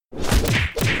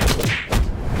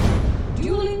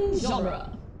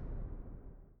genre.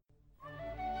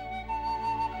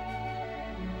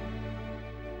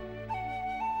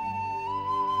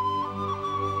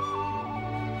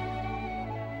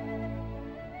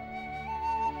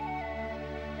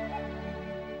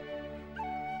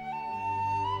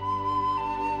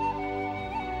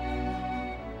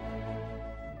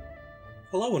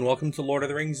 Hello and welcome to Lord of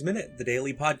the Rings Minute, the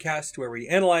daily podcast where we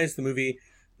analyze the movie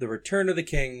The Return of the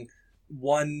King,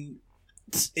 one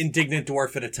indignant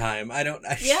dwarf at a time.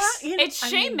 It's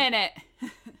Shame Minute.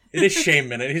 It is Shame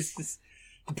Minute. It's just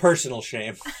personal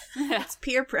shame. It's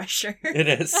peer pressure. It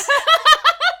is.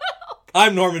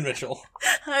 I'm Norman Mitchell.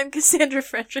 I'm Cassandra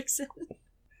Fredrickson.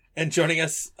 And joining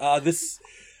us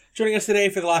today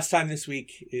for the last time this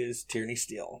week is Tierney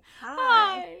Steele.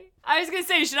 Hi. I was gonna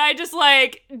say, should I just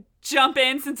jump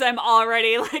in since I'm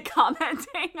already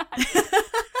commenting on it?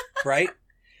 Right?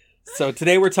 So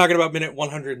today we're talking about minute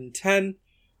 110,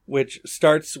 which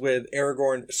starts with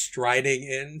Aragorn striding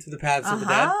into the Paths of the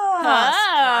Dead.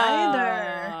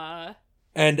 Strider.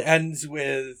 And ends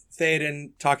with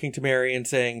Theoden talking to Merry and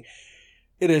saying,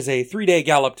 "It is a 3-day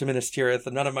gallop to Minas Tirith,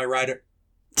 and none of my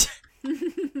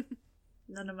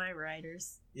None of my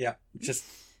riders. Yeah, just,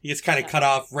 he gets kind of cut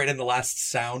off right in the last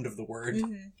sound of the word.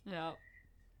 Mm-hmm.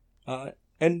 Yeah.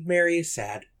 And Merry is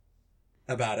sad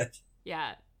about it.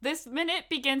 Yeah. This minute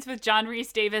begins with John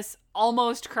Rhys Davis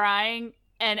almost crying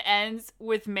and ends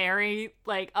with Merry,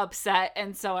 upset.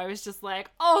 And so I was just like,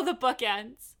 oh, the book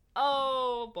ends.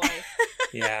 Oh, boy.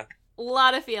 Yeah. A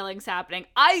lot of feelings happening.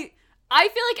 I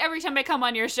feel like every time I come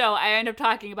on your show, I end up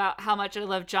talking about how much I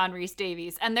love John Rhys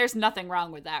Davies. And there's nothing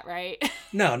wrong with that, right?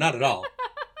 No, not at all.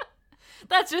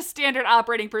 That's just standard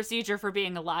operating procedure for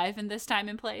being alive in this time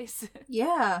and place.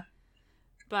 Yeah.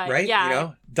 But right?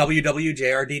 yeah.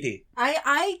 WWJRDD.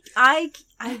 I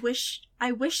wish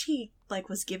he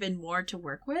was given more to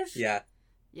work with. Yeah.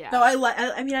 Yeah. Though I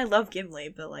love Gimli,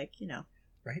 but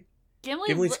Right?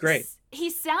 Gimli's great. He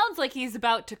sounds like he's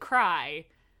about to cry.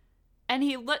 And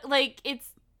he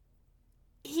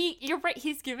you're right,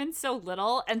 he's given so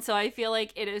little, and so I feel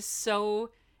like it is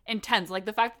so intense. Like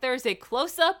the fact that there's a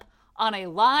close-up on a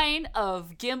line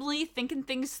of Gimli thinking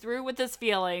things through with his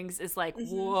feelings is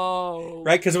whoa.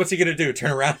 Right? Because what's he going to do?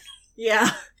 Turn around? Yeah.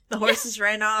 The horses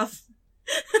ran off.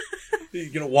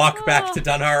 He's going to walk back to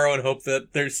Dunharrow and hope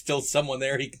that there's still someone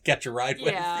there he can catch a ride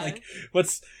with. Yeah.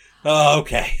 Oh,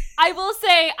 okay. I will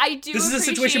say, I do This is a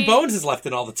appreciate... situation Bones is left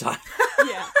in all the time.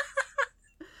 Yeah.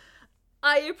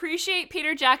 I appreciate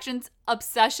Peter Jackson's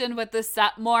obsession with the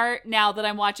set more now that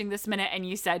I'm watching this minute, and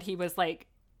you said he was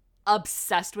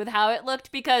obsessed with how it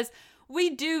looked, because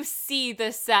we do see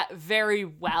the set very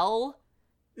well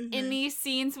in these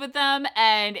scenes with them,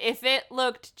 and if it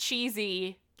looked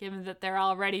cheesy, given that they're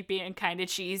already being kind of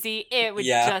cheesy, it would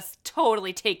just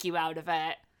totally take you out of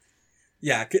it.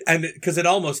 Yeah, and because it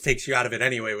almost takes you out of it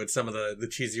anyway with some of the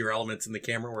cheesier elements in the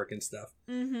camera work and stuff.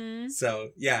 Mm-hmm.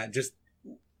 So, yeah, just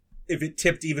if it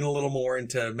tipped even a little more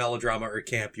into melodrama or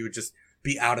camp, you would just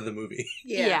be out of the movie.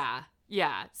 Yeah.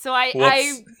 So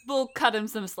I will cut him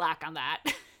some slack on that.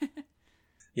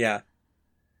 Yeah.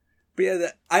 But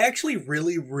yeah, I actually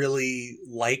really, really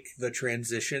like the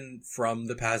transition from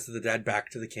the Paths of the Dead back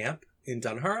to the camp in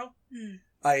Dunharrow. Mm.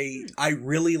 I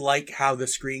really like how the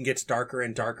screen gets darker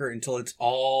and darker until it's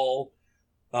all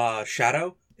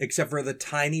shadow, except for the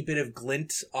tiny bit of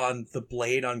glint on the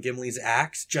blade on Gimli's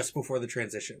axe just before the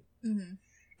transition. Mm-hmm.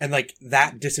 And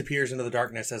that disappears into the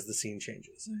darkness as the scene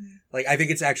changes. Mm-hmm. I think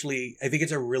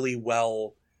it's a really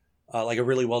well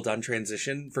done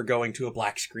transition for going to a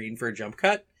black screen for a jump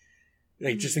cut.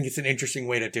 I just think it's an interesting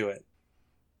way to do it.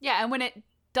 Yeah, and when it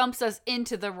dumps us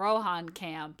into the Rohan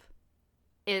camp,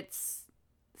 it's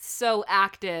so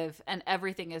active and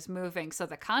everything is moving, so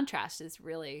the contrast is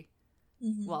really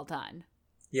well done.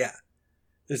 Yeah.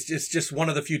 It's just one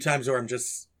of the few times where I'm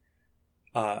just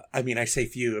I say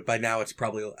few, by now I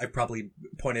probably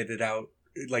pointed it out,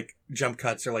 jump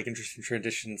cuts are interesting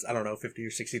traditions, I don't know, 50 or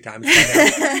 60 times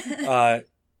by now,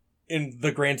 in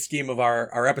the grand scheme of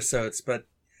our episodes, but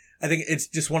I think it's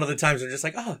just one of the times where I'm just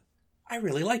oh, I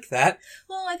really like that.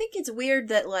 Well, I think it's weird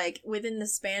that within the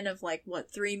span of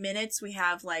 3 minutes we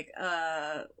have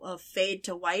a fade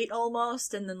to white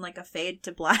almost, and then a fade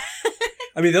to black.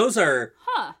 I mean, those are,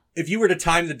 if you were to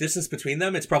time the distance between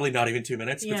them, it's probably not even 2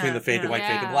 minutes between the fade to white,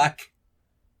 fade to black.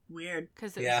 Weird.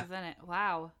 Because it was within it.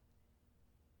 Wow.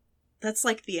 That's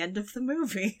the end of the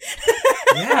movie.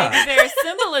 Yeah. There's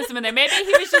symbolism in there. Maybe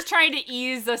he was just trying to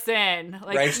ease us in.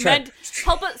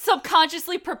 Help us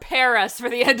subconsciously prepare us for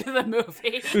the end of the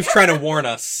movie. He was trying to warn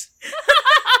us.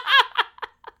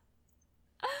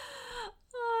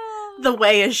 The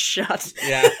way is shut.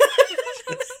 Yeah.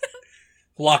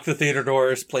 lock the theater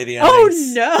doors, play the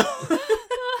endings. Oh no!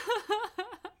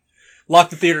 Lock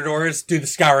the theater doors, do the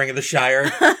Scouring of the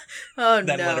Shire. Oh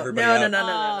Then no! let everybody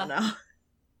No!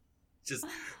 Just,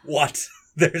 what?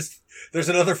 There's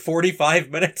another 45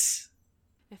 minutes?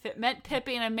 If it meant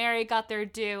Pippin and Merry got their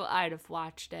due, I'd have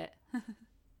watched it.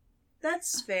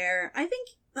 That's fair. I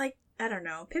think, like, I don't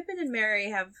know. Pippin and Merry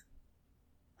have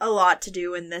a lot to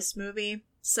do in this movie,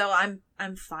 so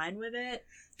I'm fine with it.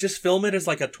 Just film it as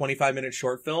like a 25-minute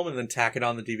short film and then tack it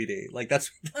on the DVD. Like,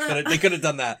 they could have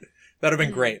done that. That would have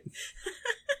been great.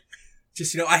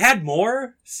 Just, I had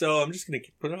more, so I'm just going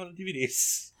to put it on the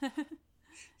DVDs.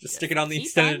 Just stick it on the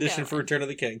extended edition for Return of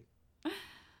the King.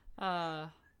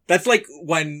 That's like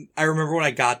I remember when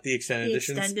I got the extended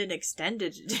editions.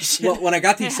 Extended edition. Well, when I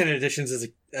got the extended editions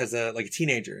as a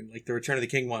teenager, and like the Return of the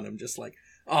King one, I'm just like,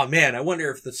 oh man, I wonder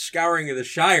if the Scouring of the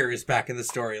Shire is back in the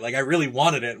story. Like, I really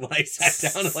wanted it when I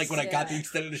sat down and like when I got the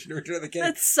extended edition of Return of the King.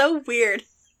 That's so weird.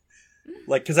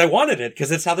 Like, because I wanted it,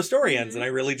 because it's how the story ends, and I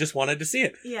really just wanted to see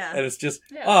it. Yeah. And it's just,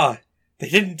 they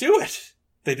didn't do it.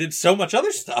 They did so much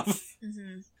other stuff.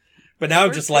 Mm-hmm. But now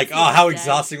I'm just like, how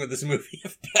exhausting would this movie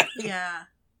have been? Yeah.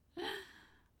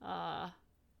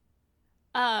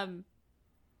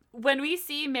 When we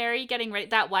see Merry getting ready,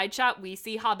 that wide shot, we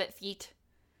see Hobbit feet.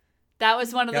 That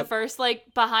was one of the first,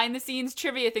 like, behind-the-scenes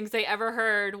trivia things they ever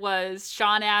heard was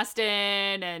Sean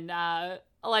Astin and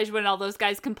Elijah Wood and all those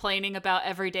guys complaining about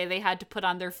every day they had to put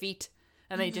on their feet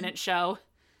and they didn't show.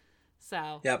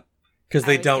 So. Yep. Because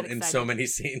they don't in so many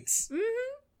scenes. Mm-hmm.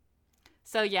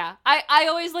 So, yeah. I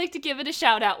always like to give it a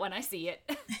shout-out when I see it.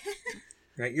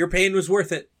 Right. Your pain was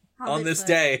worth it on this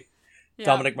day,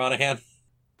 Dominic Monaghan.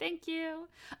 Thank you.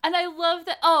 And I love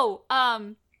that.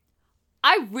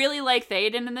 I really like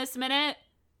Theoden in this minute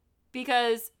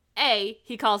because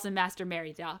he calls him Master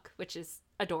Meriadoc, which is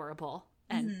adorable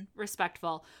and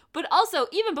respectful. But also,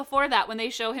 even before that, when they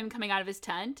show him coming out of his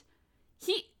tent,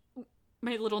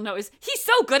 my little note is, he's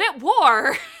so good at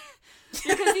war!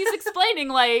 Because he's explaining,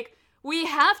 like, we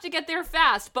have to get there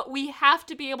fast, but we have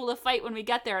to be able to fight when we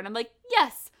get there. And I'm like,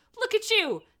 yes, look at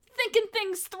you, thinking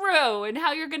things through and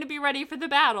how you're going to be ready for the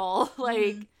battle.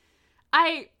 Like,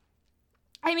 I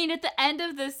mean, at the end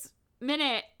of this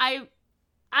minute, I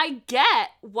get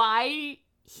why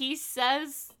he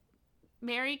says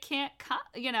Merry can't come,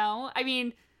 I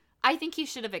mean, I think he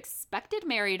should have expected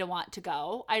Merry to want to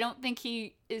go. I don't think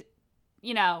he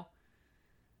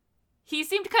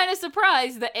seemed kind of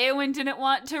surprised that Éowyn didn't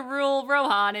want to rule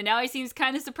Rohan, and now he seems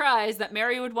kind of surprised that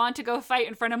Merry would want to go fight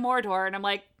in front of Mordor, and I'm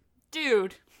like,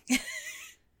 dude.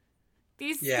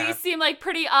 These seem like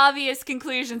pretty obvious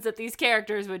conclusions that these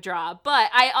characters would draw, but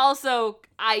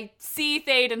I see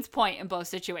Theoden's point in both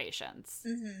situations.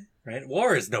 Mm-hmm. Right?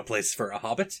 War is no place for a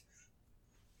hobbit.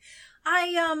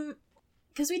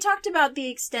 Because we talked about the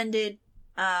extended,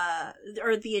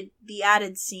 or the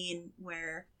added scene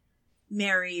where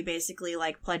Merry basically,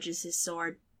 like, pledges his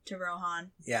sword to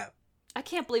Rohan. Yeah. I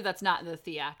can't believe that's not in the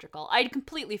theatrical. I'd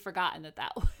completely forgotten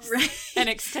that was an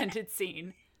extended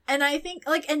scene. And I think,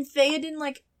 like, and Theoden,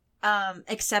 like,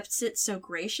 accepts it so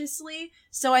graciously.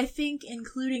 So I think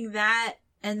including that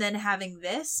and then having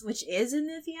this, which is in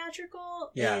the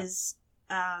theatrical, is,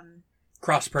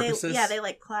 cross purposes. They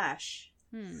like, clash.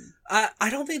 I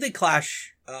don't think they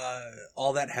clash,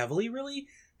 all that heavily, really,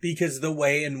 because the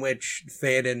way in which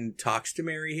Theoden talks to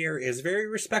Merry here is very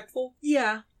respectful.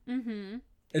 Yeah. Mm-hmm.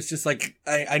 It's just like,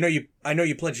 I know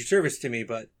you pledged your service to me,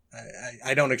 but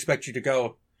I don't expect you to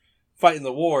go fight in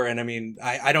the war, and I mean,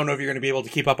 I don't know if you're going to be able to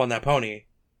keep up on that pony.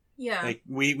 Yeah. Like,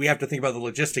 we have to think about the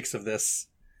logistics of this.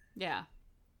 Yeah.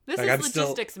 This like, is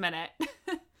logistics minute.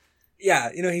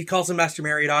 Yeah, he calls him Master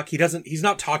Meriadoc. He's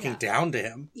not talking down to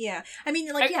him. Yeah. I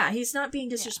mean, like, he's not being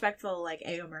disrespectful like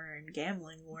Éomer and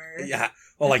Gambling were. Yeah.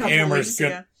 Well, like, Éomer's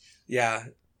good. Yeah.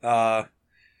 Well,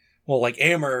 like,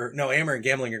 Éomer and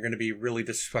Gambling are going to be really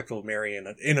disrespectful of Merry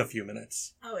in a few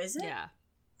minutes. Oh, is it? Yeah.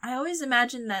 I always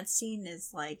imagine that scene is,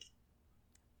 like,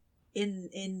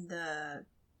 in the,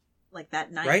 like,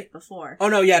 that night before. Oh,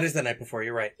 no, yeah, it is the night before.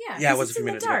 You're right. Yeah, it was a few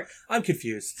minutes ago. I'm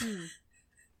confused. Mm.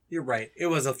 You're right. It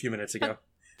was a few minutes ago.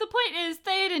 But the point is,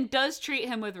 Theoden does treat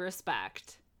him with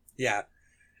respect. Yeah.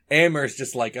 Éomer's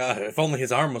just like, if only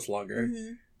his arm was longer.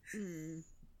 Mm-hmm.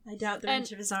 I doubt the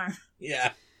reach of his arm.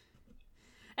 Yeah.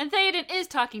 And Theoden is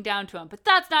talking down to him, but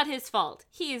that's not his fault.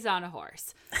 He's on a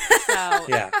horse. So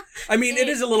yeah. I mean, it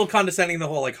is a little condescending, the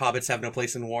whole, like, hobbits have no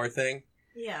place in war thing.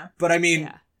 Yeah. But, I mean,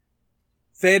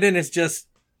 Theoden is just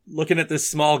looking at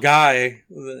this small guy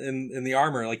in the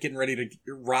armor, like, getting ready to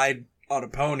ride on a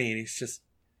pony, and he's just...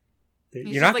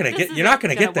 You're not gonna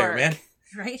get there, man.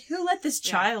 Right? Who let this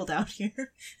child out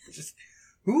here? Just...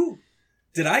 Who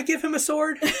Did I give him a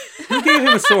sword? Who gave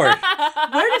him a sword?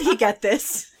 Where did he get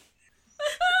this?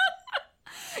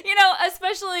 You know,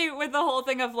 especially with the whole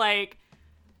thing of like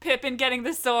Pippin getting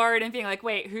the sword and being like,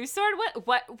 wait, whose sword?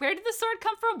 What? Where did the sword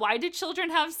come from? Why did children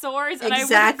have swords? And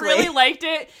Exactly. I would have really liked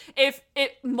it if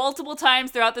it multiple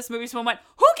times throughout this movie someone went,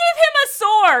 who gave him a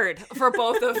sword for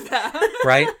both of them?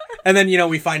 Right? And then,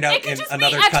 we find out It could in just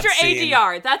another be extra cutscene.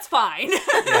 ADR. That's fine.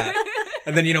 Yeah.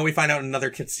 And then, we find out in another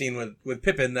cutscene with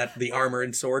Pippin that the armor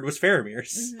and sword was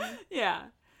Faramir's. Mm-hmm. Yeah.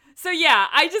 So yeah,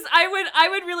 I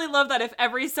would really love that if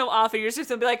every so often you're just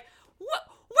gonna be like,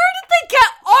 where did they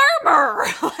get armor?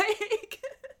 Like,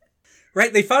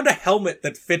 Right? They found a helmet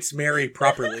that fits Mary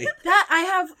properly. That I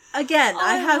have, again,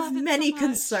 I love have it many so much.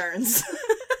 concerns.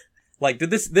 Like,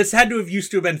 this had to have used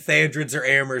to have been Theodred's or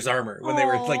Éomer's armor when they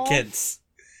were, like, Aw. kids.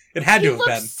 It had he to have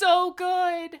looks been. so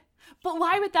good. But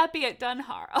why would that be at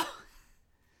Dunharrow?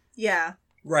 Yeah.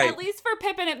 Right. At least for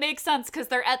Pippin, it makes sense because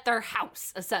they're at their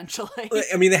house, essentially.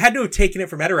 I mean, they had to have taken it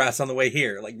from Edoras on the way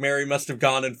here. Like, Mary must have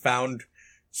gone and found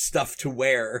stuff to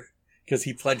wear because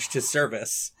he pledged his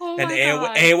service. Oh and my Éowyn,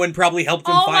 God. Éowyn probably helped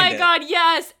him Oh find my it. god,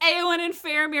 yes! Éowyn and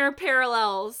Faramir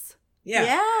parallels. Yeah.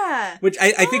 Yeah. Which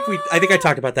I think I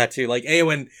talked about that too. Like,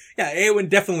 Éowyn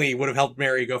definitely would have helped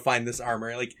Mary go find this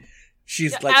armor. Like,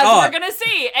 she's like, As oh, we're gonna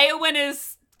see, Éowyn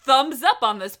is thumbs up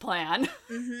on this plan.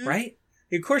 Mm-hmm. right?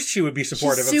 Of course she would be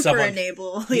supportive She's of super someone.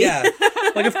 enable. Yeah.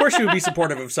 Like, of course she would be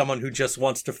supportive of someone who just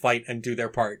wants to fight and do their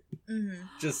part. Mm-hmm.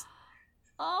 Just,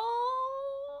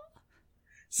 Oh.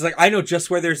 she's like, I know just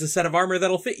where there's a set of armor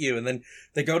that'll fit you. And then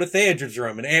they go to Theodred's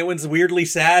room, and Éowyn's weirdly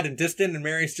sad and distant, and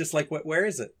Mary's just like, where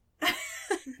is it?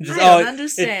 Just, I don't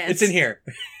understand. It's in here.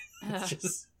 It's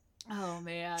just, Oh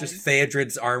man. just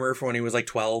Theodred's armor from when he was like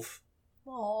 12.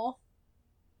 Aw.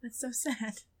 That's so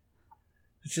sad.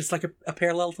 It's just like a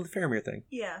parallel to the Faramir thing.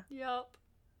 Yeah. Yep.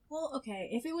 Well, okay.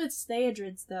 If it was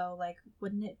Theodred's, though, like,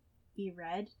 wouldn't it be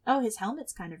red? Oh, his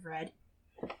helmet's kind of red.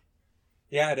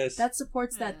 Yeah, it is. That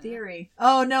supports that theory.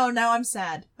 Oh, no, now I'm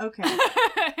sad. Okay.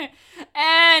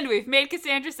 And we've made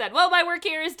Cassandra sad. Well, my work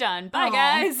here is done. Bye, Aw.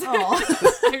 guys.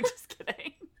 Aw. I'm just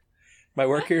kidding. My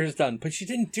work here is done, but she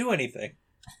didn't do anything.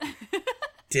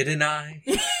 Didn't I?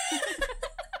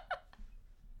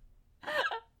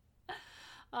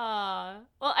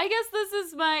 Well, I guess this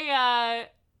is my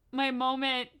my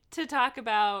moment to talk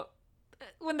about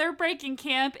when they're breaking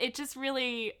camp. It just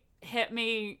really hit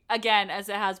me again, as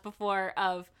it has before,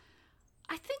 of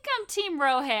I think I'm Team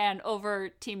Rohan over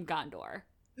Team Gondor.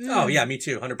 Oh, yeah, me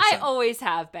too, 100%. I always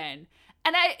have been.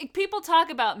 And people talk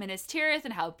about Minas Tirith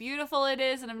and how beautiful it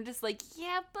is, and I'm just like,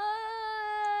 yeah, but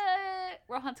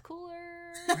Rohan's cooler.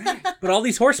 But all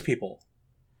these horse people.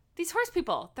 These horse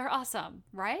people, they're awesome,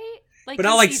 right? Like, But you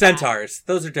not like see that. centaurs.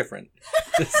 Those are different.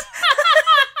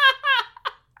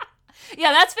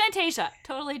 Yeah, that's Fantasia.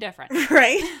 Totally different.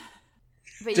 Right?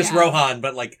 But Just yeah. Rohan,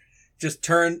 but like, just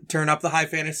turn up the high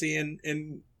fantasy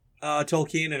in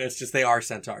Tolkien, and it's just they are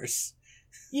centaurs.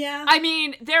 Yeah. I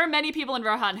mean, there are many people in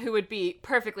Rohan who would be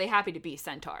perfectly happy to be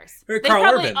centaurs. Or They Karl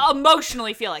probably Urban.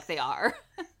 emotionally feel like they are.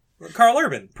 Karl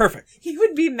Urban, perfect. He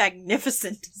would be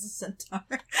magnificent as a centaur.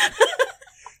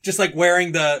 Just like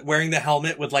wearing the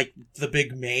helmet with like the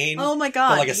big mane, Oh my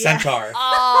god. but like a yeah. centaur.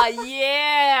 Oh,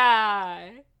 yeah.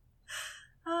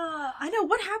 I know.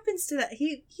 What happens to that?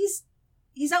 He's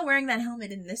not wearing that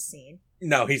helmet in this scene.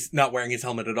 No, he's not wearing his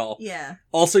helmet at all. Yeah.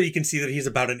 Also, you can see that he's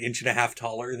about 1.5 inches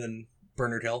taller than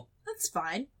Bernard Hill. That's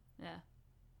fine. Yeah.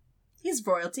 He's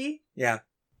royalty. Yeah.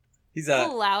 He's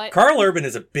We'll allow it. Karl Urban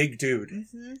is a big dude.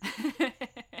 Mm-hmm.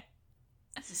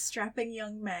 He's a strapping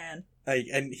young man.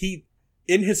 And he,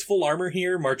 in his full armor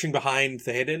here, marching behind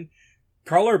Theoden,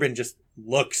 Karl Urban just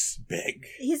looks big.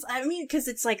 I mean, because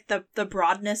it's like the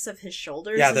broadness of his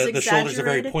shoulders. Yeah, is the shoulders are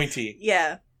very exaggerated. pointy.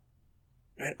 Yeah.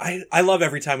 I love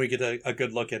every time we get a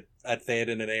good look at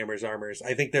Theoden and Éomer's armors.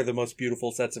 I think they're the most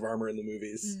beautiful sets of armor in the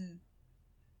movies. Mm.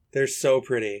 They're so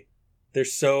pretty. They're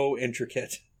so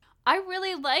intricate. I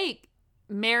really like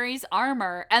Mary's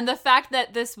armor, and the fact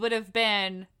that this would have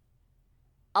been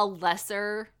a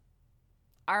lesser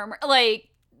armor. Like,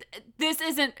 this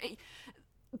isn't...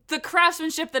 The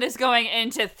craftsmanship that is going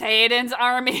into Theoden's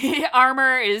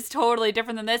armor is totally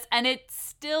different than this, and it's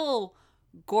still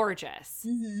gorgeous.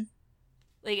 Mm-hmm.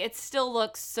 Like, it still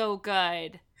looks so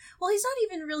good. Well, he's not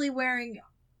even really wearing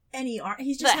any armor.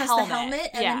 He just The has helmet, the helmet,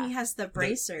 and yeah. then he has the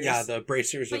bracers. The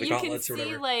bracers or But the you can gauntlets or see,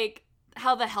 whatever. like,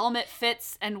 how the helmet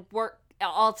fits and work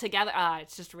all together.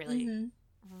 It's just really, Mhm.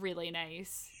 really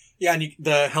nice. Yeah, and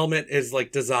the helmet is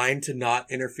like designed to not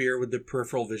interfere with the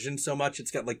peripheral vision so much. It's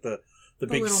got like the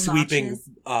big little sweeping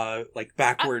notches. like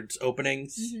backwards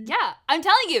openings. Mhm. Yeah, I'm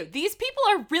telling you, these people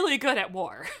are really good at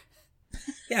war.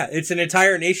 Yeah, it's an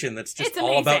entire nation that's just It's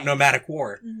all about amazing. nomadic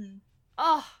war. Mm-hmm.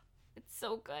 Oh, it's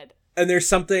so good. And there's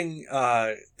something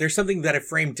that if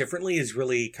framed differently is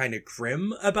really kind of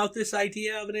grim about this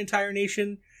idea of an entire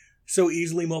nation so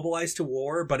easily mobilized to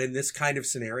war, but in this kind of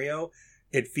scenario,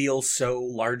 it feels so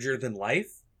larger than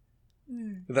life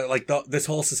that like this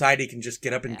whole society can just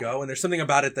get up and go. And there's something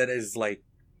about it that is like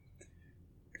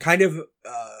kind of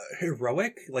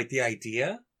heroic, like the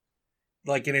idea,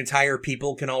 like an entire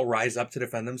people can all rise up to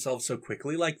defend themselves so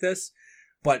quickly like this.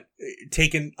 But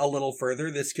taken a little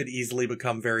further, this could easily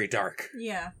become very dark.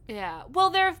 Yeah. Yeah. Well,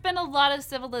 there have been a lot of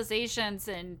civilizations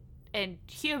in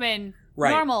human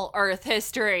Right. normal Earth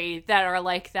history that are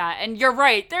like that. And you're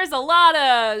right. There's a lot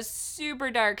of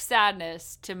super dark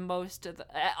sadness to most of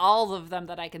all of them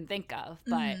that I can think of.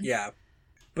 But Yeah.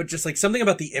 But just like something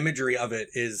about the imagery of it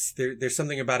is there's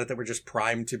something about it that we're just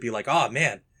primed to be like, oh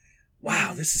man,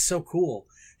 wow, this is so cool.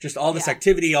 Just all this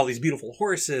activity, all these beautiful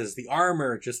horses, the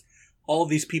armor, just all of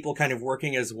these people kind of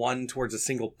working as one towards a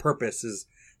single purpose is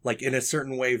like in a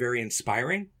certain way very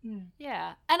inspiring.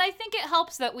 yeah. And I think it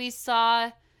helps that we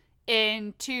saw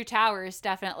in Two Towers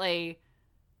definitely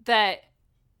that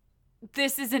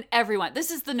this isn't everyone.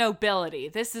 This is the nobility.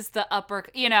 This is the upper,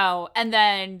 and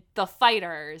then the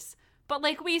fighters. But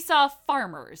like we saw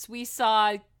farmers. We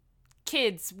saw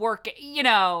kids working,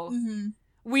 Mm-hmm.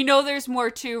 We know there's more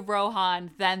to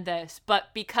Rohan than this, but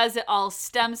because it all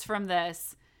stems from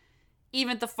this,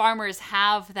 even the farmers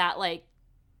have that like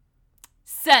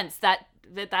sense, that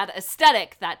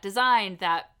aesthetic, that design,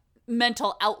 that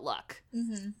mental outlook.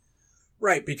 Mm-hmm.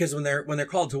 Right, because when they're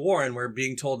called to war and we're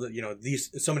being told that,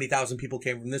 these so many thousand people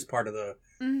came from this part of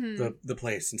the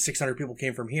place and 600 people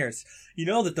came from here,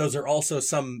 that those are also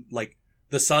some like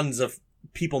the sons of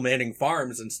people manning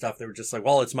farms and stuff. They were just like,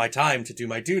 well, it's my time to do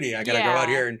my duty. I gotta go out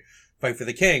here and fight for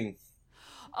the king.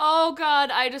 Oh God,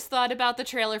 I just thought about the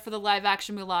trailer for the live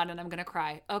action Mulan and I'm gonna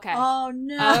cry. Okay. Oh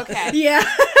no. Okay. Yeah.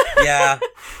 Yeah.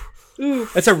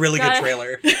 That's a really good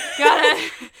trailer.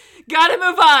 Gotta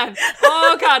move on.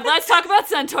 Oh God, let's talk about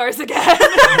centaurs again.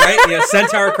 Right? Yeah,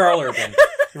 Centaur Carl Urban.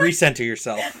 Recenter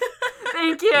yourself.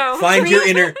 Thank you. Find your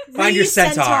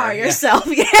centaur. yourself.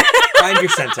 Yeah. Find your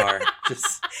centaur.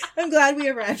 Just I'm glad we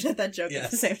arrived at that joke at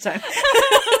the same time.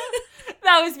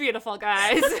 That was beautiful,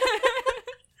 guys.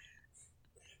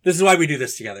 This is why we do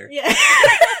this together. Yeah.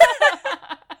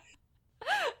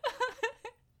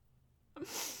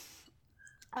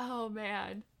 Oh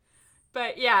man.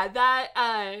 But yeah,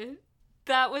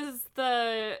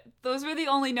 those were the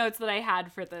only notes that I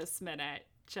had for this minute.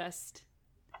 Just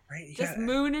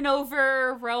mooning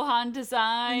over Rohan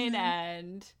design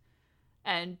and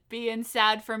being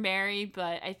sad for Mary,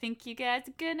 but I think you guys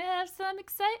are gonna have some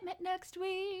excitement next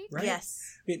week. Right?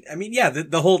 Yes. I mean, yeah,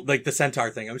 the whole, like, the centaur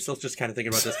thing, I'm still just kind of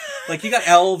thinking about this. Like, you got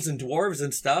elves and dwarves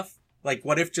and stuff. Like,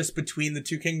 what if just between the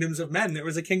two kingdoms of men, there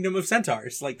was a kingdom of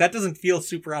centaurs? Like, that doesn't feel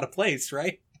super out of place,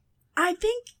 right? I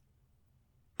think,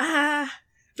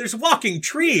 There's walking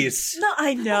trees! no,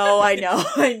 I know.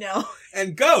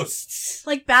 And ghosts!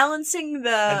 Like balancing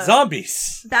And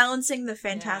zombies! the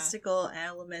fantastical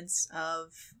elements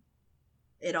of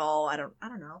it all. I don't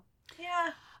know. Yeah.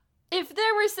 If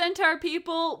there were centaur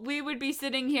people, we would be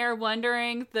sitting here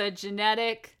wondering the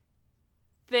genetic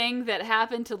thing that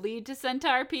happened to lead to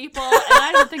centaur people, and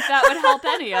I don't think that would help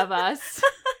any of us.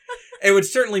 It would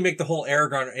certainly make the whole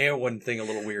Aragorn Eowyn thing a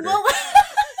little weirder. Well,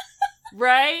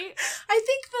 Right? I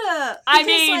think I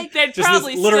mean, like, they'd just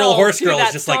probably this literal still horse do girl is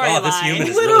that just like, oh, this storyline. human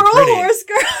is literal really pretty. horse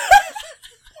girl.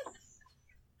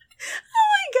 Oh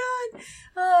my god.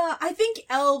 I think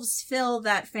elves fill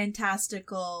that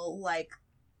fantastical, like,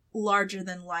 larger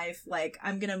than life, like,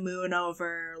 I'm gonna moon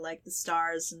over, like, the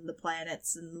stars and the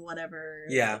planets and whatever.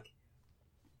 Yeah.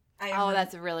 Like, Oh,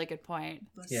 that's a really good point.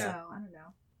 Yeah. So, I don't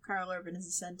know. Carl Urban is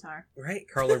a centaur. Right?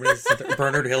 Carl Urban is a centaur.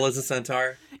 Bernard Hill is a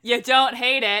centaur. You don't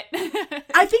hate it.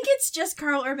 I think it's just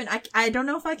Carl Urban. I don't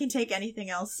know if I can take anything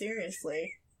else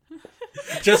seriously.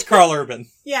 Just Carl Urban.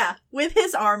 Yeah, with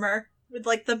his armor, with,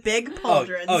 like, the big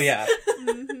pauldrons. Oh, yeah.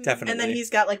 Mhm. Definitely. And then he's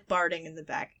got, like, barding in the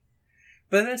back.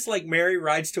 But then it's like Mary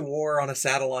rides to war on a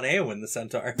saddle on Eowyn the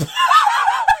centaur.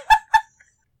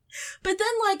 But then,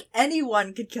 like,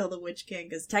 anyone could kill the Witch King,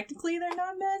 because technically they're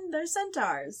not men, they're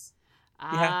centaurs. You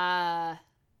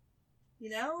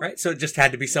know? Right? So it just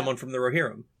had to be someone from the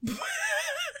Rohirrim.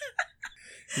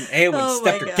 And Eowyn Oh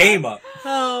stepped my her God. game up.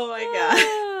 Oh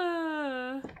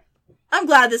my god. I'm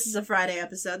glad this is a Friday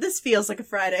episode. This feels like a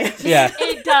Friday episode. Yeah.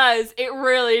 It does. It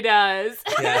really does.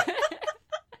 Yeah.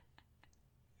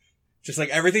 Just like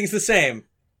everything's the same,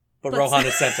 but But- Rohan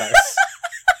is centaurs.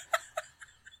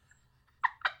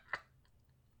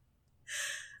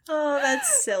 Oh,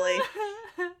 that's silly.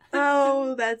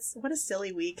 Oh, that's what a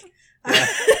silly week. Yeah.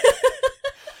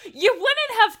 You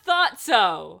wouldn't have thought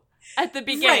so at the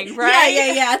beginning, right?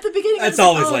 Yeah. At the beginning, That's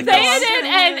I was always like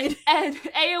that. Theoden and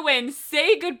Eowyn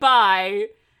say goodbye,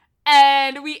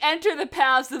 and we enter the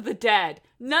paths of the dead.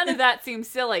 None of that seems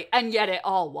silly, and yet it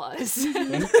all was.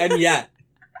 And yet,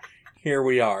 here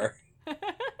we are.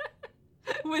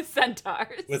 With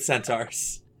centaurs. With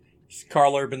centaurs. It's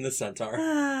Carl Urban the Centaur.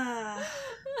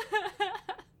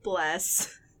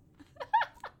 Bless.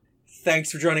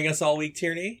 Thanks for joining us all week,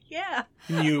 Tierney. Yeah.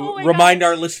 Can you Oh my remind gosh.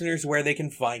 our listeners where they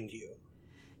can find you?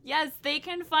 Yes, they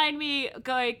can find me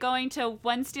going to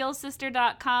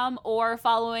onesteelsister.com or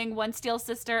following One Steel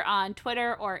Sister on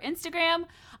Twitter or Instagram.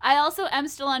 I also am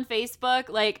still on Facebook,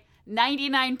 like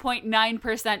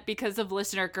 99.9% because of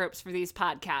listener groups for these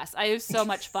podcasts. I have so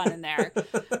much fun in there.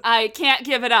 I can't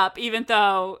give it up, even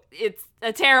though it's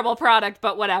a terrible product,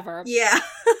 but whatever. Yeah.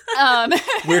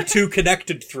 We're too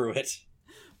connected through it.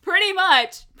 Pretty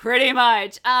much.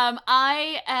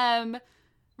 I am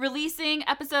releasing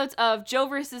episodes of Joe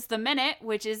vs. the Minute,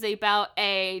 which is about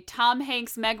a Tom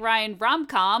Hanks, Meg Ryan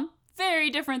rom-com.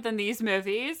 Very different than these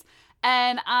movies.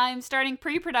 And I'm starting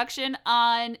pre-production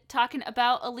on talking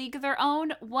about A League of Their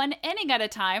Own, one inning at a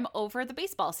time over the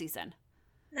baseball season.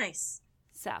 Nice.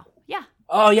 So, yeah.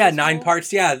 Oh, yeah, 9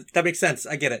 parts. Yeah, that makes sense.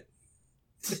 I get it.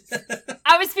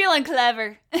 I was feeling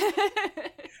clever.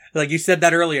 Like, you said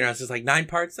that earlier, and I was just like, 9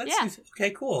 parts? That Yeah. seems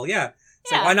okay, cool, yeah.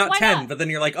 It's Yeah, like, why not why 10? not? But then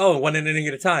you're like, oh, one inning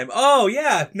at a time. Oh,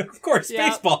 yeah, no, of course, Yep.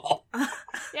 baseball.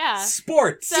 Yeah.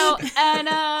 Sports. So, and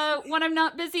when I'm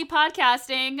not busy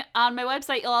podcasting, on my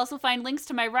website, you'll also find links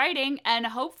to my writing. And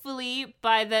hopefully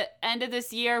by the end of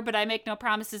this year, but I make no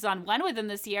promises on when within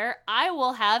this year, I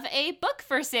will have a book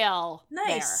for sale.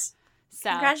 Nice. There. So,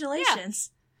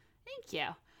 Congratulations. yeah, thank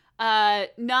you.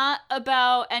 Not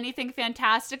about anything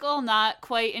fantastical, not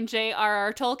quite in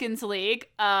J.R.R. Tolkien's league,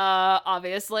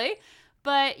 obviously.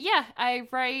 But yeah, I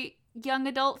write young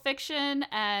adult fiction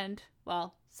and,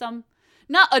 well, some,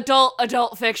 not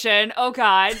adult fiction. Oh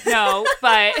God, no,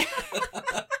 but,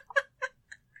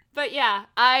 but yeah,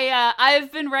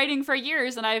 I've been writing for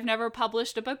years and I've never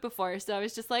published a book before. So I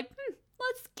was just like,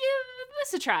 let's give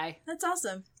this a try. That's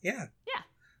awesome. Yeah. Yeah.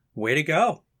 Way to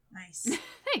go. Nice.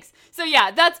 Thanks. So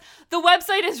yeah, the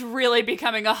website is really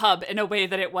becoming a hub in a way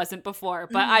that it wasn't before.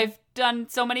 But I've done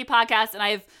so many podcasts and I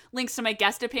have links to my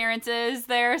guest appearances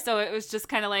there. So it was just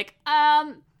kind of like,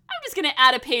 I'm just going to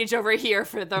add a page over here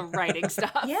for the writing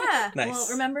stuff. Yeah. Nice. Well,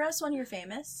 remember us when you're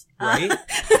famous. Right?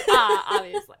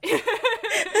 Obviously.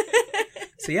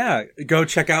 So yeah, go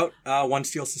check out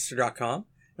onesteelsister.com.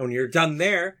 And when you're done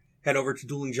there, head over to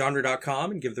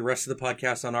duelinggenre.com and give the rest of the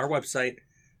podcast on our website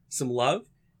some love.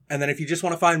 And then if you just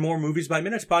want to find more Movies by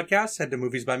Minutes podcasts, head to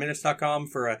moviesbyminutes.com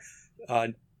for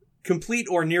a complete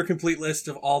or near complete list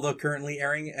of all the currently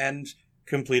airing and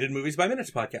completed Movies by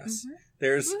Minutes podcasts.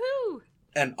 There's Woohoo.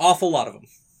 an awful lot of them.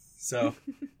 So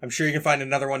I'm sure you can find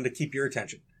another one to keep your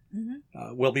attention.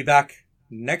 We'll be back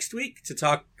next week to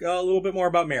talk a little bit more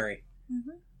about Mary.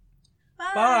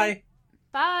 Bye.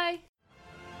 Bye.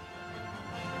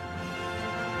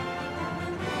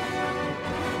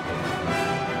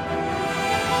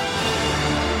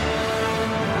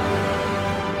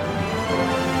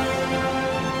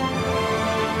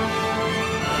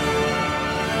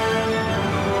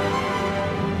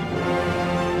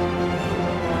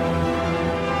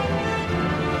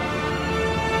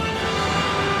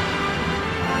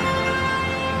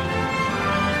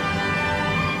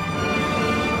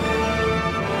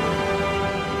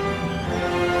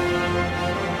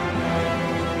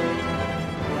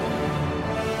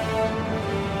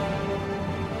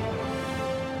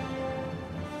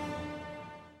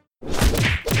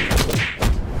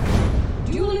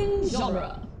 Dueling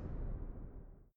genre.